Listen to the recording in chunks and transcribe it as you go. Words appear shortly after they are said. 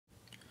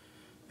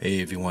Hey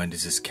everyone,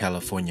 this is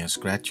California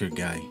Scratcher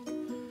Guy.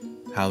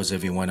 How's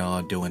everyone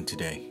all doing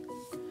today?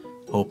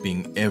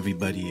 Hoping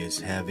everybody is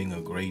having a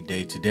great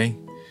day today.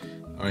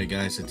 Alright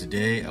guys, so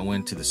today I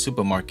went to the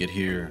supermarket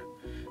here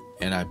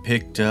and I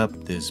picked up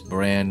this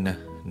brand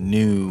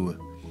new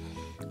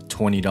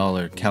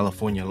 $20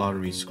 California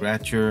Lottery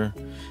Scratcher,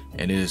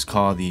 and it is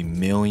called the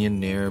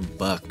Millionaire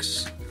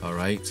Bucks.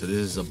 Alright, so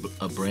this is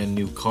a brand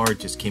new card,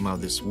 just came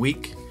out this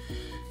week.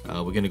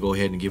 We're gonna go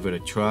ahead and give it a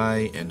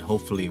try, and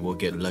hopefully we'll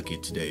get lucky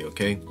today,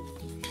 okay?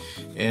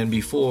 And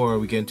before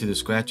we get into the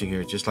scratching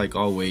here, just like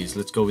always,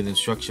 let's go with the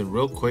instruction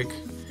real quick,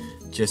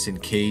 just in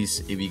case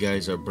if you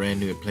guys are brand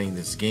new at playing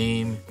this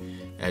game,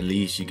 at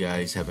least you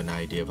guys have an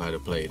idea of how to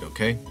play it,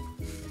 okay?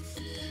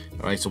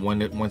 Alright, so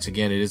once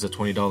again, it is a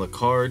 $20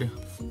 card.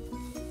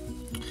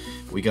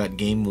 We got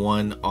game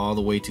 1 all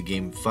the way to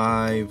game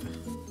 5.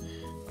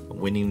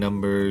 Winning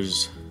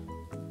numbers,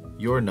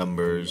 your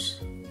numbers,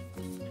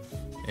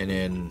 and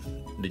then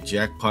the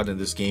jackpot in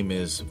this game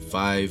is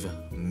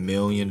 $5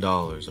 million.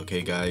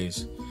 Okay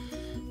guys,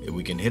 if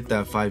we can hit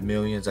that 5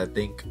 millions, I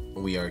think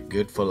we are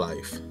good for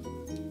life.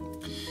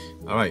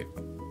 Alright,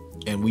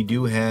 and we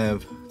do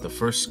have the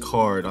first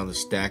card on the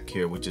stack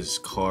here, which is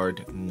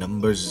card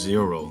number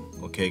 0.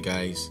 Okay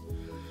guys,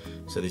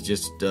 so they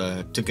just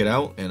took it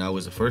out and I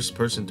was the first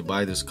person to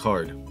buy this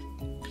card.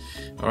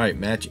 Alright,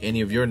 match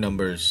any of your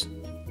numbers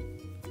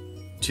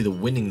to the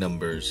winning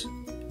numbers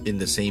in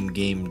the same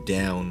game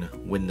down,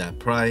 win that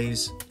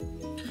prize.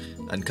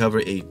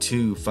 Uncover a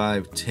 2,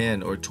 5,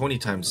 10 or 20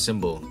 times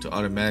symbol to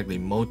automatically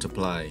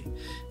multiply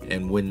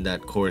and win that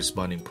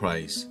corresponding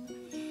prize.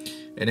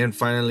 And then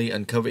finally,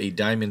 uncover a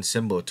diamond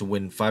symbol to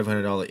win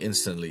 $500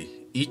 instantly.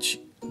 Each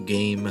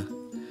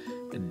game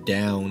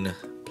down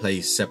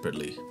plays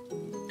separately.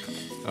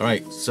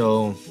 Alright,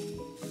 so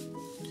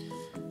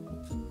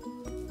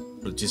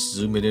we'll just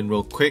zoom it in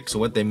real quick. So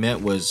what they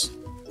meant was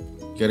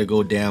you gotta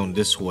go down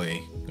this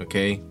way.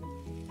 Okay,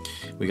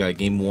 we got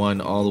game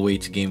 1 all the way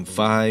to game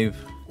 5,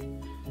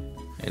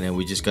 and then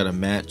we just gotta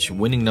match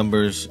winning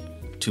numbers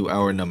to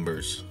our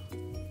numbers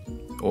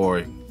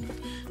or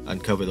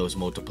uncover those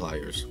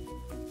multipliers.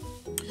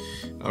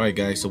 Alright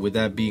guys, so with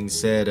that being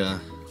said,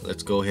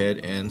 let's go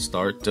ahead and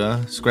start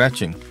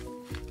scratching.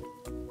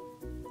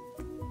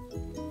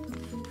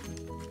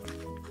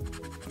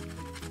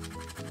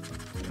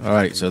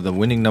 Alright, so the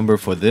winning number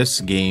for this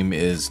game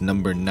is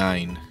number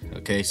 9.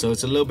 Okay, so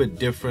it's a little bit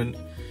different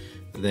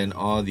than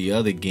all the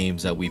other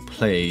games that we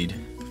played.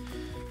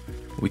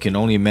 We can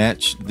only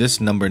match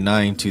this number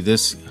 9 to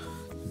this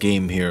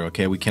game here.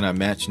 Okay, we cannot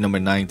match number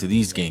 9 to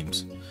these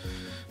games.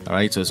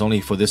 Alright, so it's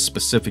only for this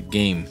specific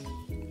game.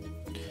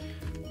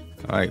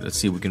 Alright, let's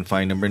see if we can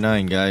find number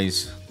 9,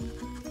 guys.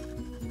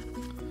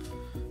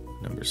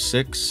 Number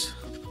 6,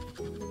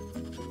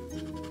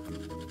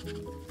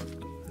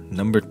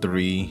 number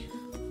 3,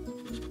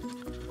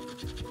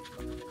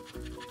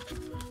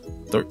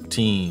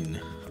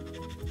 13,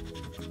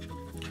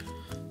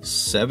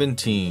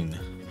 17,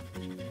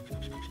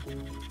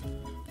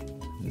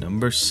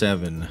 number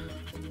 7,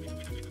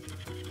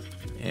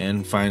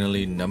 and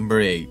finally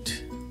number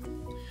 8.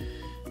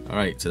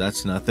 Alright, so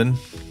that's nothing.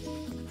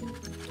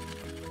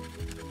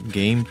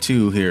 Game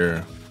 2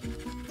 here.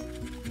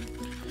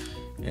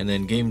 And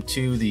then game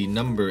 2, the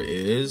number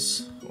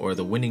is, or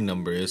the winning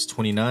number is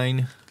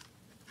 29.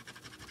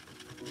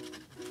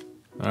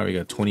 Alright, we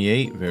got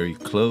 28, very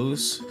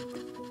close.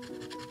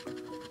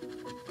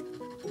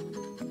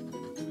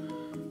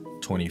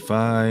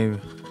 25,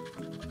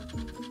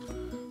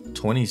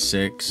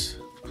 26,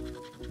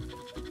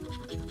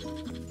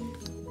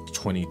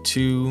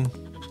 22,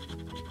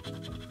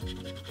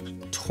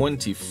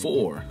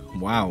 24.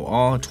 Wow,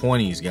 all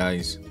 20s,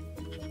 guys.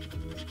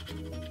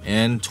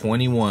 And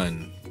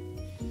 21.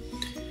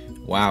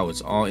 Wow,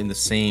 it's all in the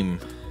same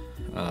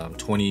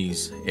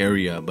 20s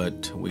area,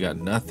 but we got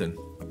nothing.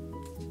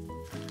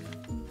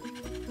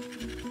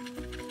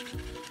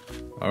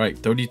 Alright,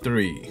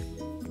 33.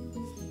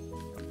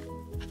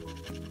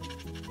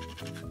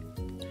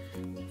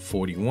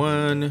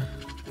 41.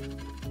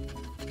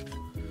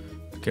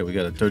 Okay, we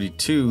got a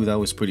 32. That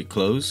was pretty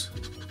close.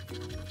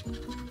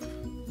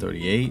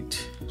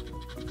 38.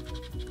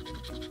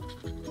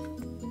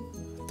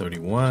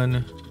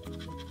 31.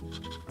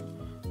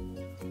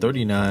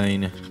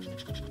 39.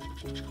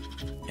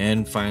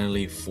 And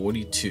finally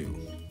 42.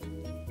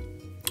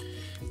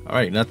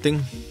 Alright,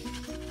 nothing.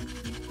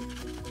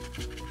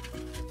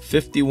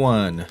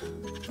 51.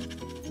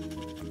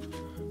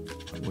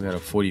 We got a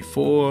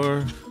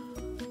 44.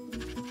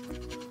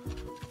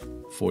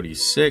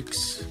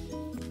 46,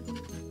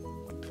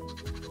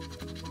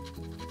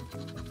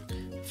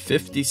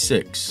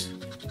 56,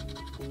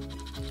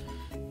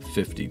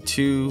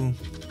 52,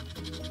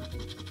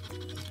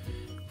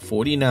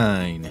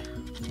 49,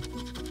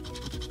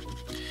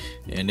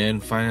 and then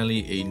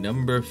finally a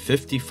number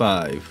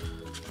 55.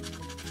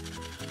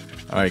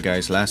 Alright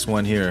guys, last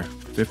one here,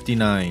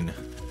 59,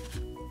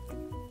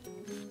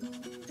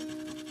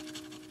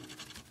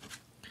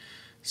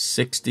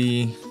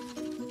 60,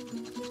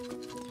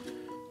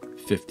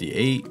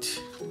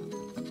 58,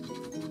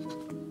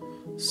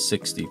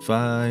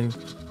 65.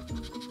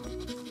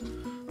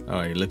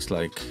 Alright, looks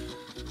like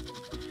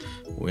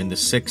we're in the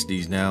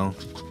 60s now.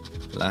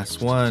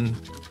 Last one.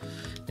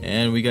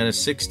 And we got a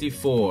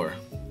 64.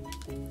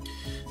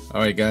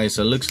 Alright guys,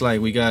 so it looks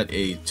like we got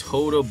a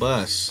total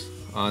bust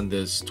on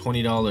this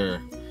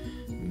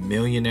 $20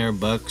 Millionaire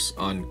Bucks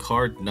on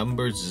card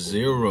number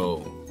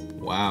 0.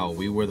 Wow,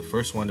 we were the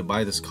first one to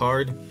buy this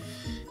card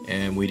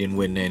and we didn't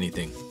win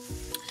anything.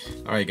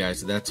 Alright guys,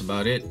 so that's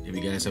about it. If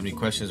you guys have any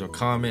questions or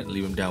comment,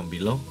 leave them down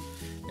below.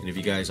 And if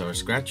you guys are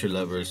scratcher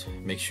lovers,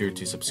 make sure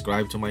to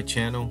subscribe to my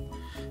channel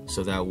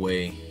so that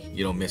way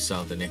you don't miss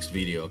out the next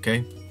video,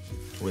 okay?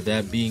 With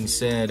that being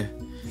said,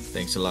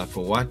 thanks a lot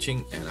for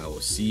watching and I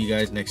will see you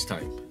guys next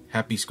time.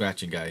 Happy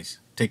scratching guys.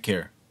 Take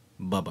care.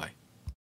 Bye bye.